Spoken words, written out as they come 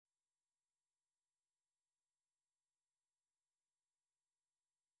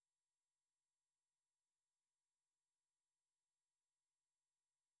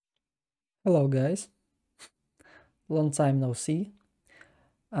Hello guys, long time no see.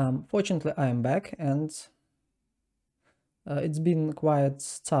 Fortunately I am back and it's been quite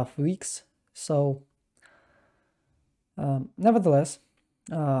tough weeks, so nevertheless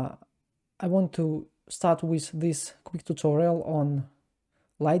I want to start with this quick tutorial on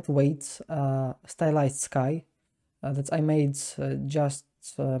lightweight stylized sky that I made just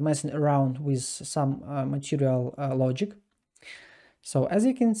messing around with some material logic. So as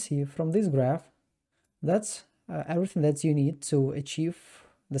you can see from this graph, that's everything that you need to achieve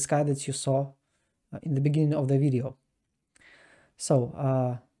the sky that you saw in the beginning of the video.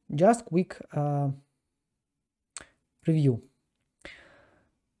 So just quick preview.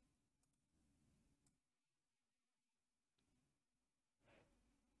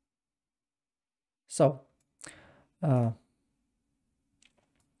 So the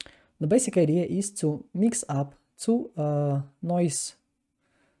basic idea is to mix up two noise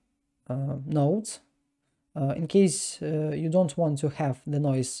nodes. In case you don't want to have the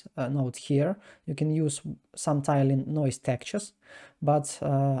noise node here, you can use some tiling noise textures, but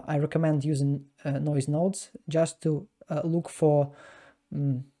I recommend using noise nodes just to look for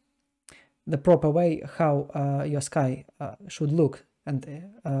the proper way how your sky should look. And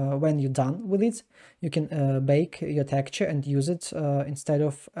when you're done with it, you can bake your texture and use it instead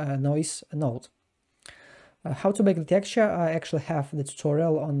of a noise node. How to bake the texture, I actually have the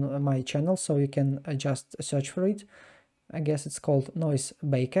tutorial on my channel, so you can just search for it. I guess it's called Noise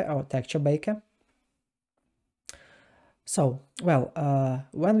Baker or Texture Baker. So, well,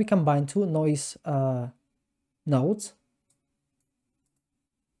 when we combine two noise nodes,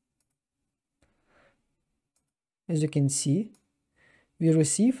 as you can see, we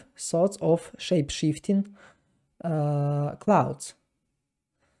receive sorts of shape-shifting clouds.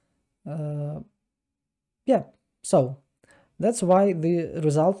 Yeah, so that's why the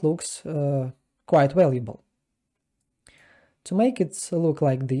result looks quite valuable. To make it look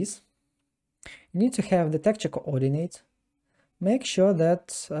like this, you need to have the texture coordinate. Make sure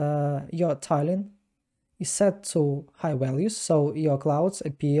that your tiling is set to high values so your clouds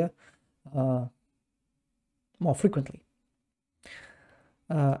appear more frequently.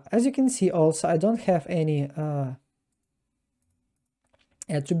 As you can see also, I don't have any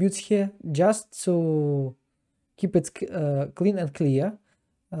attributes here, just to keep it clean and clear,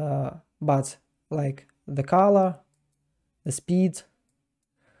 but like the color, the speed,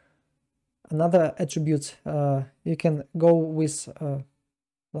 another attribute, you can go with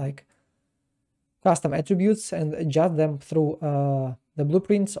like custom attributes and adjust them through the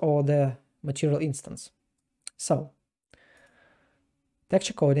blueprints or the material instance. So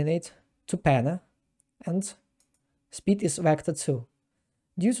texture coordinate to panel and speed is vector 2.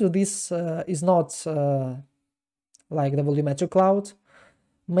 Due to this is not like the volumetric cloud,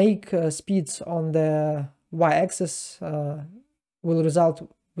 make speeds on the y-axis will result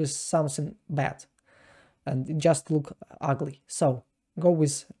with something bad and it just look ugly. So go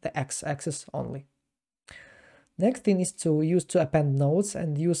with the x-axis only. Next thing is to use to append nodes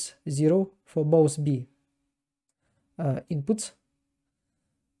and use 0 for both B inputs.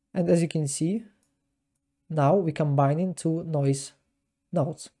 And as you can see, now we're combining two noise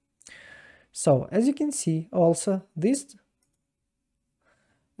nodes. So as you can see also, this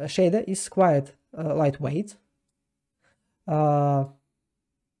shader is quite lightweight.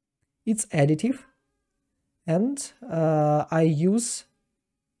 It's additive, and I use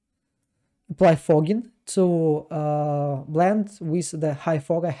apply fogging to blend with the high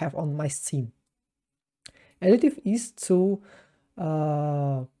fog I have on my scene. Additive is to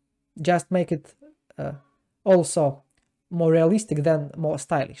just make it also more realistic than more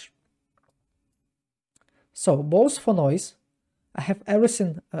stylish. So both for noise, I have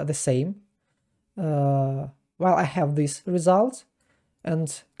everything the same, while I have this result,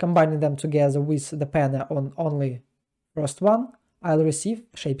 and combining them together with the panel on only first one, I'll receive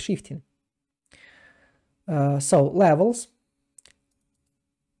shape shifting. So levels.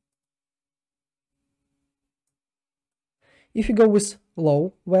 If you go with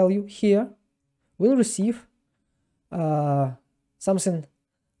low value here, we'll receive something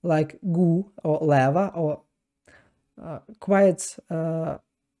like goo or lava or quite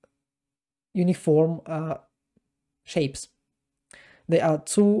uniform shapes. They are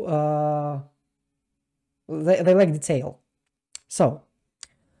too they lack detail. So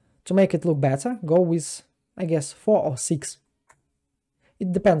to make it look better, go with, I guess, 4 or 6.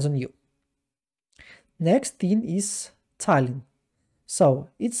 It depends on you. Next thing is tiling. So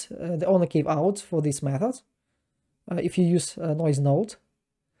it's the only cave out for this method. If you use a noise node,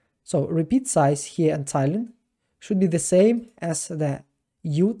 so repeat size here and tiling should be the same as the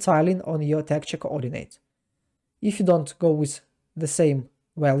U tiling on your texture coordinate. If you don't go with the same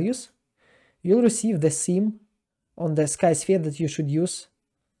values, you'll receive the seam on the sky sphere that you should use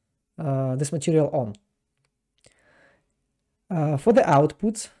this material on. For the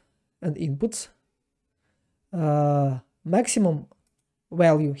outputs and inputs, maximum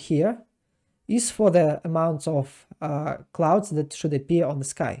value here is for the amount of clouds that should appear on the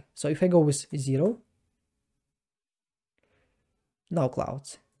sky. So if I go with 0, no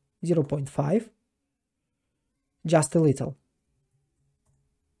clouds, 0.5, just a little,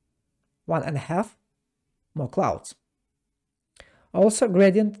 1.5, more clouds. Also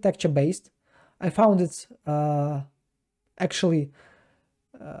gradient texture based, I found it actually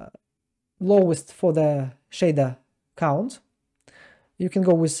lowest for the shader count. You can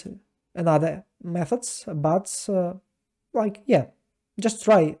go with another methods, but like, yeah, just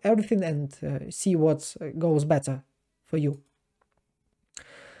try everything and see what goes better for you.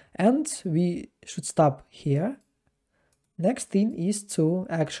 And we should stop here. Next thing is to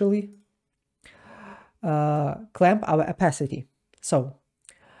actually clamp our opacity. So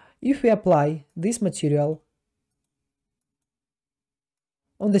if we apply this material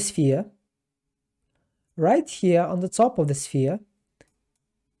on the sphere, right here on the top of the sphere,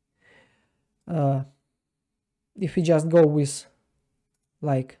 if we just go with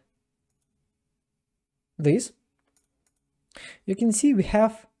like this, you can see we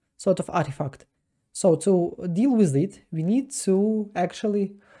have sort of artifact. So to deal with it, we need to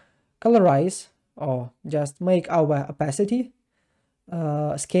actually colorize or just make our opacity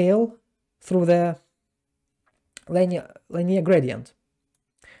scale through the linear gradient.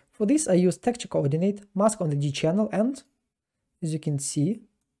 For this, I use texture coordinate, mask on the D channel, and as you can see,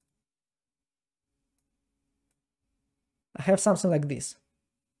 I have something like this.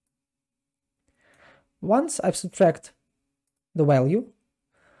 Once I subtract the value,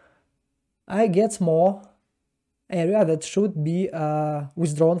 I get more area that should be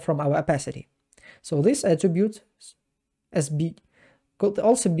withdrawn from our opacity. So this attribute could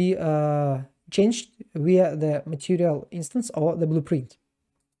also be changed via the material instance or the blueprint.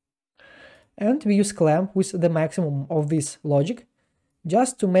 And we use clamp with the maximum of this logic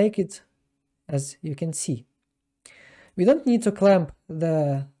just to make it, as you can see. We don't need to clamp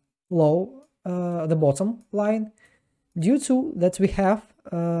the bottom line due to that we have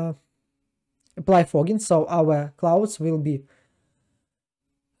apply fogging, so our clouds will be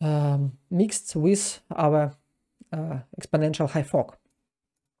mixed with our exponential high fog.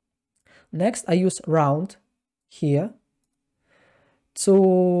 Next, I use round here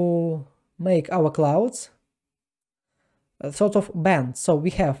to make our clouds a sort of band. So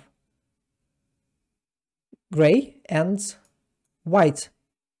we have gray and white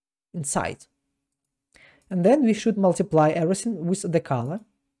inside. And then we should multiply everything with the color.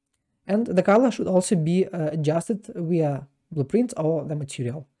 And the color should also be adjusted via blueprint or the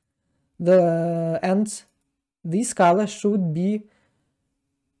material. And this color should be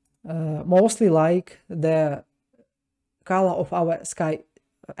mostly like the color of our sky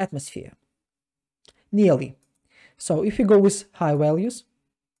atmosphere. Nearly. So if you go with high values,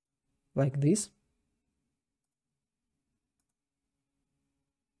 like this,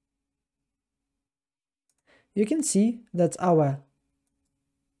 you can see that our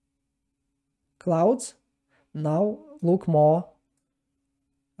clouds now look more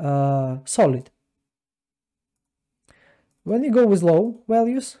solid. When you go with low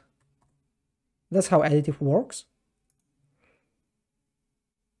values, that's how additive works,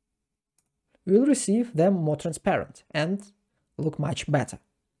 we will receive them more transparent and look much better.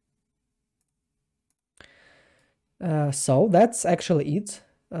 So that's actually it.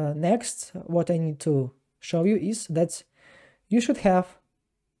 Next, what I need to show you is that you should have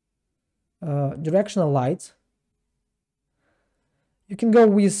directional light. You can go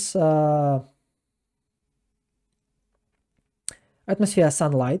with atmosphere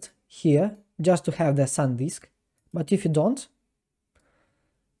sunlight here just to have the sun disk, but if you don't,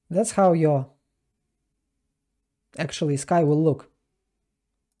 that's how your actually sky will look.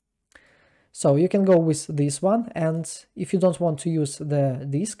 So you can go with this one, and if you don't want to use the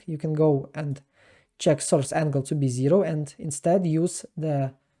disk, you can go and check source angle to be 0 and instead use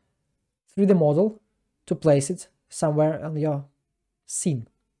the 3D model to place it somewhere on your scene.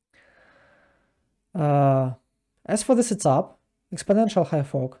 As for the setup, exponential high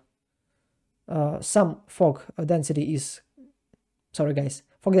fog, some fog density is, fog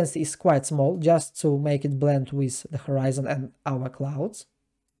density is quite small, just to make it blend with the horizon and our clouds.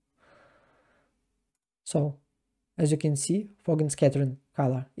 So, as you can see, fog and scattering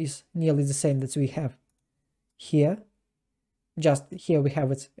color is nearly the same that we have here. just here we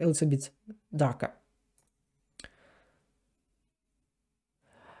have it a little bit darker.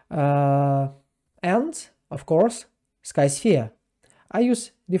 And of course, sky sphere. I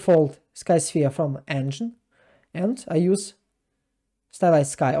use default sky sphere from engine, and I use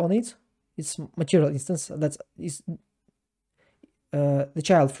stylized sky on it. It's material instance that is the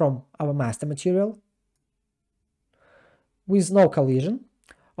child from our master material, with no collision.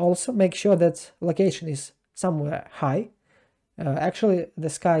 Also make sure that location is somewhere high. Actually, the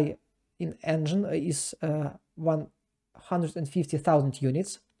sky in engine is 150,000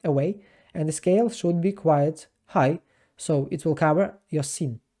 units away, and the scale should be quite high, so it will cover your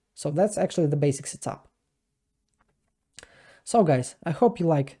scene. So that's actually the basic setup. So guys, I hope you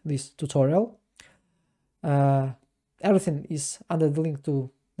like this tutorial. Everything is under the link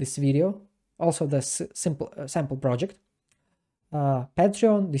to this video, also the simple sample project,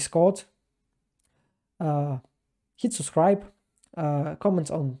 Patreon, Discord. Hit subscribe,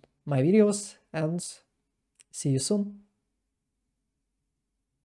 comment on my videos, and see you soon.